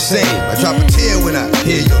ain't been the same. I drop a tear when I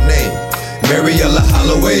hear your name. Mariella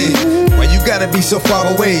Holloway, why you gotta be so far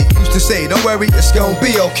away? Used to say, don't worry, it's gonna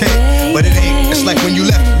be okay. But it ain't, it's like when you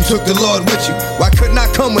left, you took the Lord with you. Why couldn't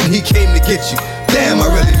I come when he came to get you? Damn,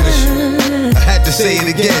 I really miss you. I had to say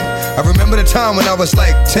it again. I remember the time when I was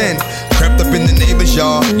like 10. Crept up in the neighbor's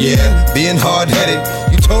yard, yeah, being hard-headed.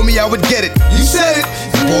 You told me I would get it, you said it,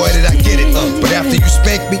 and boy did I get it. But after you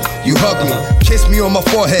spanked me, you hugged me, kissed me on my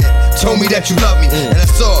forehead, told me that you loved me. And I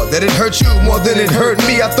saw that it hurt you more than it hurt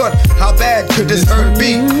me. I thought, how bad could this hurt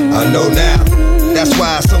be? I know now, that's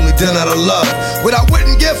why it's only done out of love. What I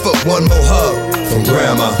wouldn't give for one more hug from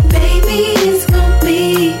Grandma. Baby, it's gonna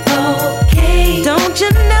be okay. Don't you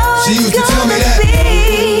know she used to tell me that.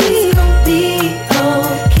 It's gonna be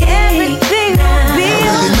okay. Everything will be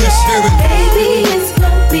okay. Baby, it's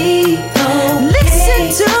gonna be okay. Listen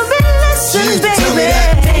to me, listen, baby.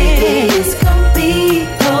 It's gonna be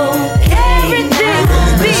okay. Everything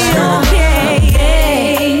will be okay.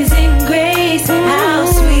 Amazing grace, how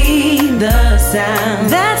sweet the sound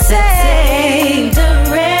that saved a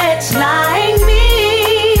wretch like me.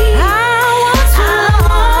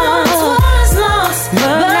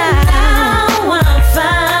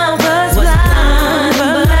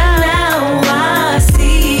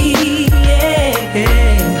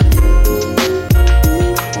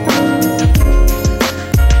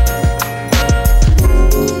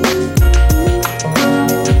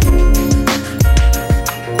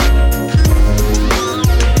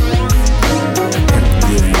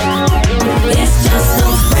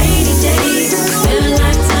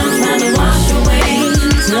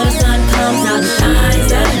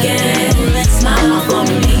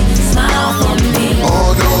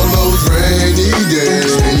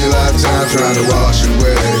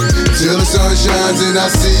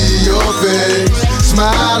 see your face.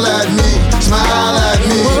 Smile at me, smile at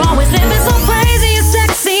me. We're always living so crazy and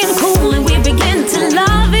sexy and cool, and we begin to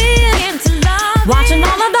love it. Watching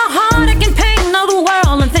all of the heartache and pain of the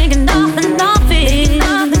world and thinking nothing of it.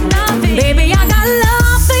 Baby, I got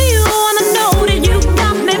love for you, and I know that you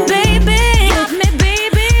got me, baby.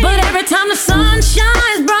 But every time the sun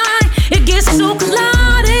shines bright, it gets so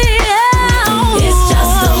cloudy. It's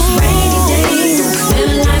just those rainy days. Live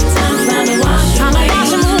a lifetime trying to wash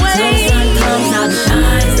them away. Till the sun comes out and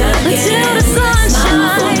shines again. Until the sun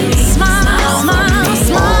shines. Smile, smile,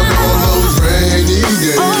 smile. All those rainy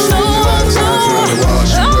days.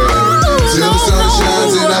 Till the sun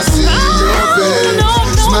shines and I see your face.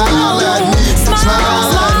 Smile at me,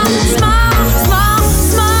 smile at me. Smile, smile,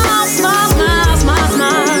 smile, smile, smile, smile,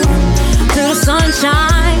 smile. Till the sun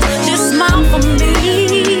shines, just smile for me.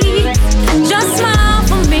 Just smile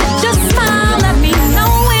for me, just smile at me.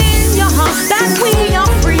 Know in your heart that we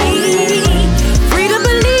are free. Free to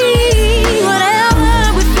believe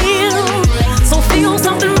whatever we feel. So feel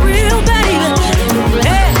something real, baby.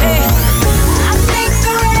 Hey, hey. I think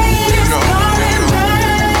the rain is falling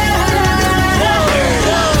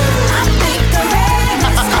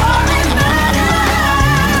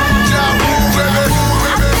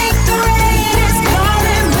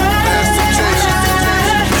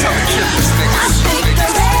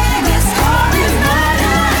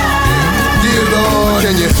Dear Lord,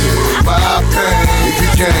 can you feel my pain? If you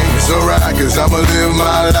can, it's alright, cause I'ma live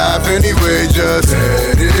my life anyway. Just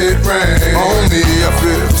let it rain on me. I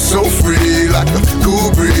feel so free, like a cool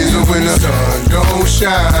breeze. And when the sun don't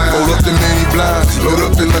shine, hold up the many blinds, load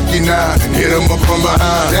up the lucky 9 and hit 'em up from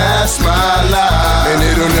behind. That's my life, and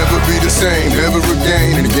it'll never be the same, never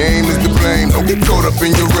again. And the game is to blame. Don't get caught up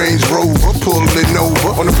in your Range Rover, pulling over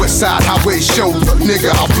on the West Side Highway shoulder. Nigga,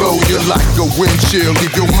 I'll blow you like a wind chill.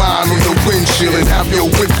 Leave your mind on the windshield and have your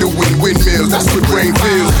window in windmills. That's what rain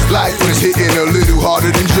feels. Life is hitting a little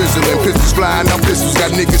harder than drizzling. Pistols flying out, pistols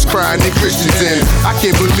got niggas crying and Christians in. I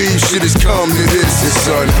can't believe shit has come to this. It's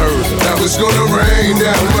unheard of. Now it's gonna rain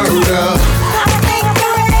down murder.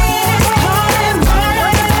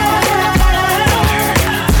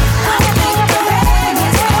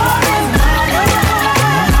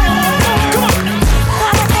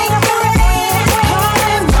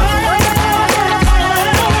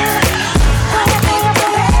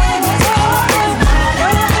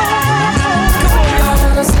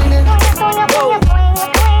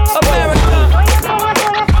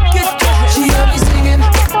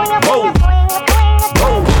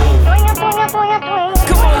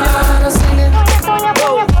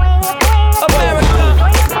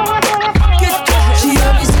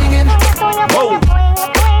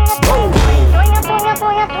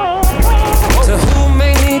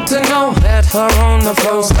 Her on the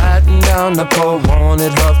floor, sliding down the pole,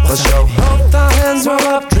 wanted her for show. Both our hands were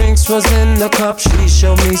up, drinks was in the cup. She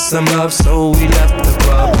showed me some love, so we left the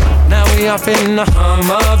club. Now we off in the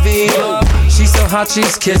Humvee. She's so hot,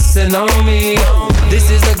 she's kissing on me. This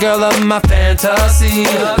is the girl of my fantasy.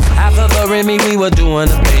 Half of her and me, we were doing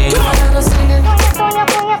a thing.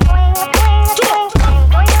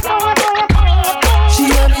 She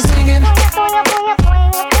had me singing.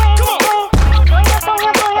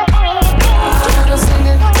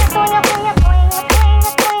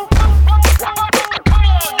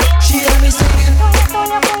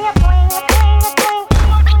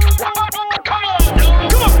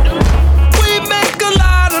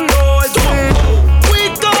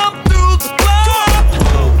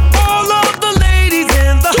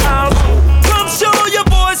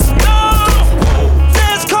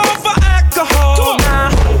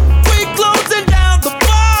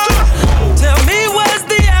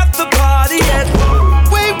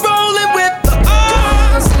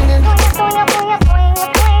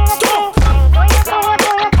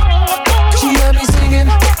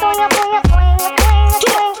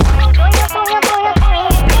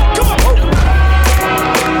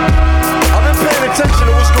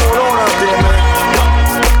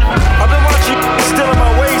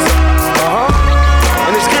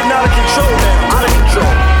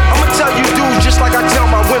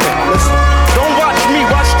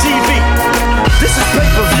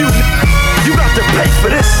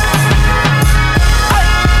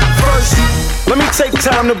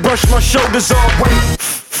 Time to brush my shoulders off. Wait,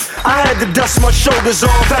 I had to dust my shoulders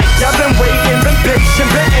off. I've been waiting, been patient,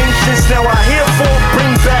 been anxious. Now I herefore bring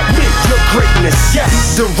back your greatness.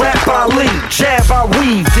 Yes, the rap I lead, jab I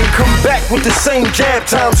weave, then come back with the same jab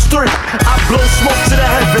times 3. I blow smoke to the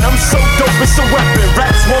heaven. I'm so dope, it's a weapon.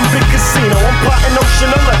 Rap's one big casino. I'm plotting Ocean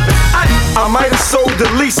 11. I might have sold the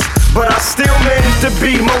least, but I still managed to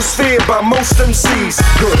be most feared by most MCs.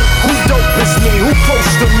 Good. Who dope is me? Who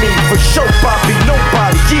close to me? For sure, Bobby,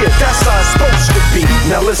 nobody. Yeah, that's how it's supposed to be.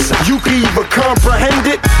 Now listen, you can either comprehend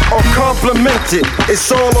it or compliment it. It's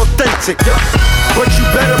all authentic. But you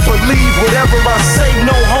better believe whatever I say,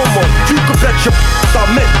 no homo. You can bet your I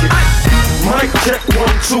meant it. Mic check 1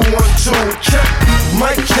 2 1 2 check.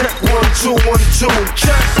 Mic check 1 2 1 2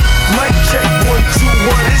 check. Mic check 1 2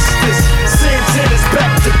 what is this? Santana's back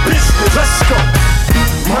to business. Let's go.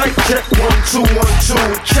 Mic check 1 2 1 2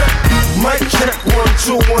 check. Mic check 1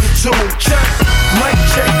 2 1 2 check. Mic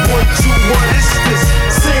check 1 2 what is this?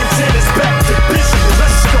 Santana's back to business.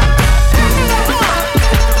 Let's go.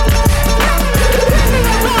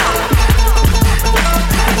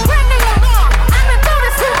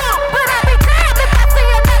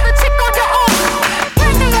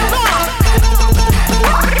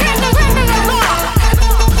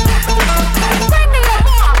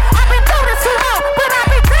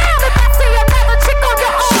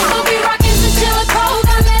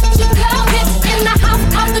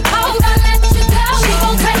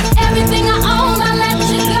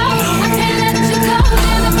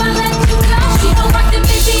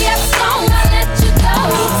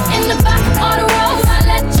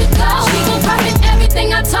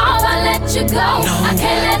 I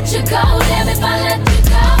can't let you go, damn if I let you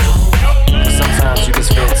go. Sometimes you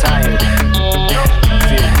just feel tired,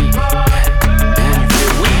 feel weak. And when you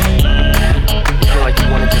feel weak, you feel like you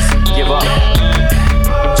wanna just give up.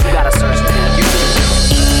 But you gotta search within you.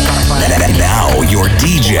 Now your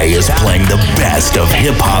DJ is playing the best of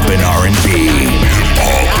hip-hop and R&B.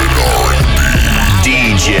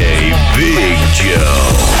 DJ Big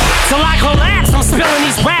Joe. Till I collapse, I'm spilling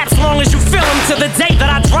these raps. Long as you feel them to the day that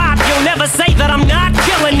I drop, you'll never say that I'm not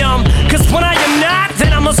killing them. Cause when I am not,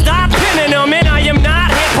 then I'ma stop pinning them. And I am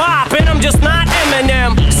not hip-hop, and I'm just not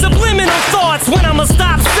Eminem. Subliminal thoughts when I'ma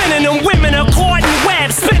stop sending them. Women are caught in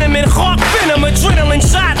webs, spin them in hawk venom. Adrenaline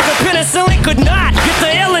shots, the penicillin could not get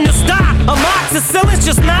the illin to stop. Amoxicillin's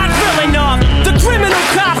just not real enough. The criminal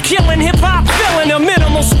cop killing hip-hop, filling a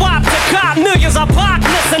minimal swap to cop millions of pop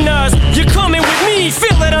listeners. You're coming with me,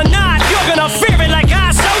 feel it or not, you're gonna fear it like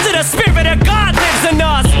I showed you. The spirit of God lives in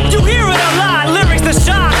us. You hear it a lot, lyrics to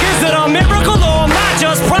shock. Is it a miracle or am I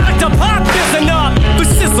just product of pop? Listen up, but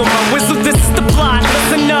sizzle my whistle, this is the plot.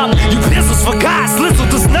 Listen up, you pistols for God, Slizzle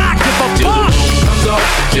does not give a fuck.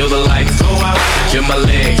 Till the lights go out, till my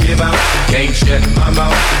leg give out. Can't shut my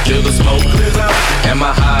mouth, till the smoke clears out. Am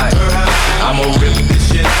I high? I'ma rip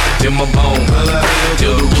this shit till my bone.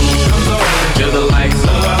 Till the roof comes on, till the lights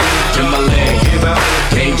go out, till my leg give out.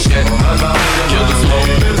 Can't shut my mouth, till the smoke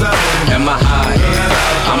clears out. Am I high?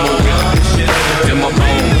 I'ma rip this shit till my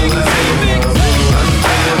bone. Until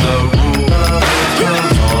the roof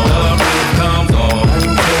comes on,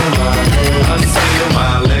 until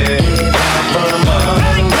my leg.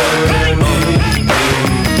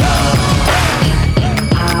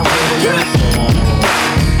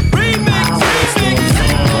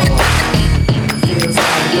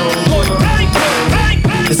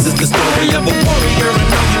 This is the story of a warrior, I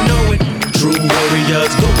know you know it. True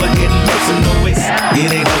warriors, go ahead and make some noise. It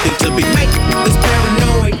ain't nothing to be made, this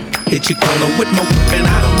paranoid. Hit your corner with my whip and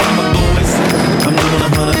I don't know my boys. I'm doing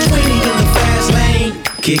 120 in the fast lane.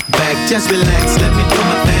 Kick back, just relax, let me do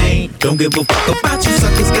my thing. Don't give a fuck about you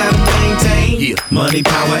suckers, gotta maintain money,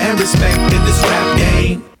 power, and respect in this rap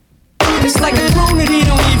game. It's like a throne that he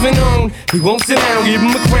don't even own. He won't sit down, give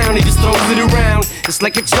him a crown, he just throws it around. It's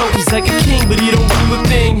like a joke, he's like a king, but he don't do a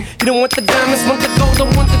thing. He don't want the diamonds, want the gold,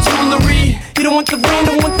 don't want the jewelry. He don't want the rain,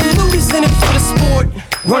 don't want the loot, he's in it for the sport.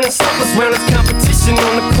 Running circles round his competition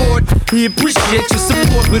on the court. He appreciates your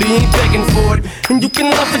support, but he ain't begging for it. And you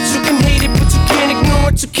can love it, you can hate it, but you can't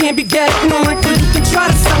ignore it. You can't be that ignorant, but you can try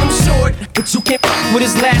to sell him short. But you can't fuck with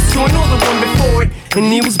his last joint or the one before it.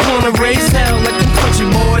 And he was born to raise hell like them country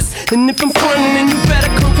boys. And if I'm frontin', then you better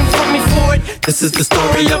come confront me for it. This is the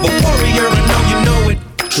story of a warrior, I know you know it.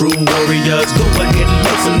 True warriors, go ahead and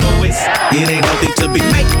make some noise. It ain't nothing to be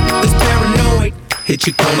made, this paranoid. Hit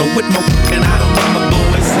your corner with my whip and I don't know my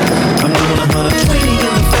boys. I'm doing 120 in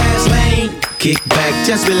the fast lane. Kick back,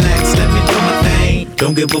 just relax, let me do my thing.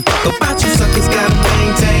 Don't give a fuck about you suckers, gotta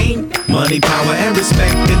maintain money, power, and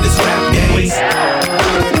respect in this rap game.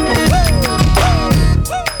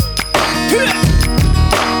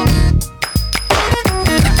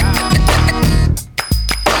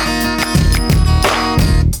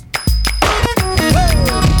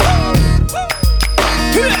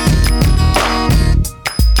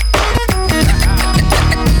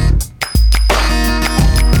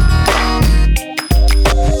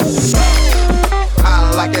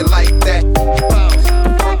 Like it like that.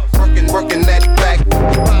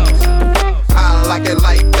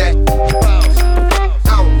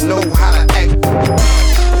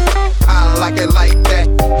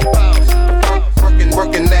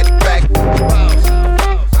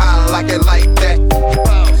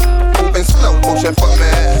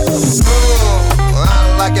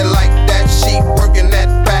 like it like that. She working that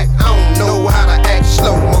back. I don't know how to act.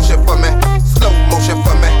 Slow motion for me. Slow motion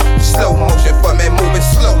for me. Slow motion for me. Moving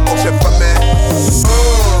slow motion for me.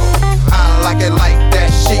 I like it like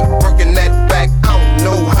that. She working that back. I don't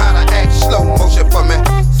know how to act. Slow motion for me.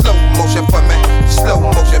 Slow motion for me. Slow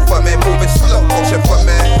motion for me. Moving slow motion for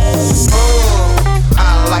me.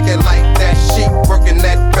 I like it like that. She working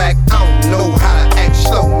that back. I don't know how to act.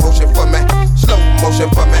 Slow motion for me. Slow motion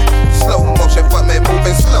for me. Slow motion for me.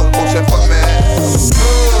 Moving slow motion for me.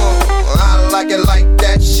 I like it like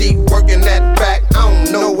that. She working that back. I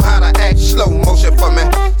don't know how to act. Slow motion for me.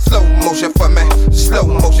 Slow motion for me. Slow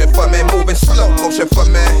motion for me. Moving slow motion for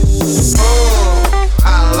me.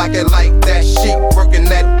 I like it like that. She working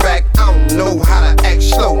that back. I don't know how to act.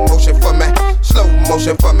 Slow motion for me. Slow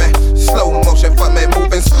motion for me. Slow motion for me.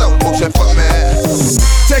 Moving slow motion for me.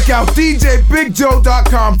 Check out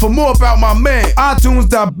DJBigJoe.com for more about my man.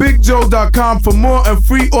 iTunes.BigJoe.com for more and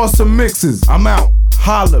free awesome mixes. I'm out.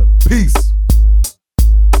 Holla. Peace.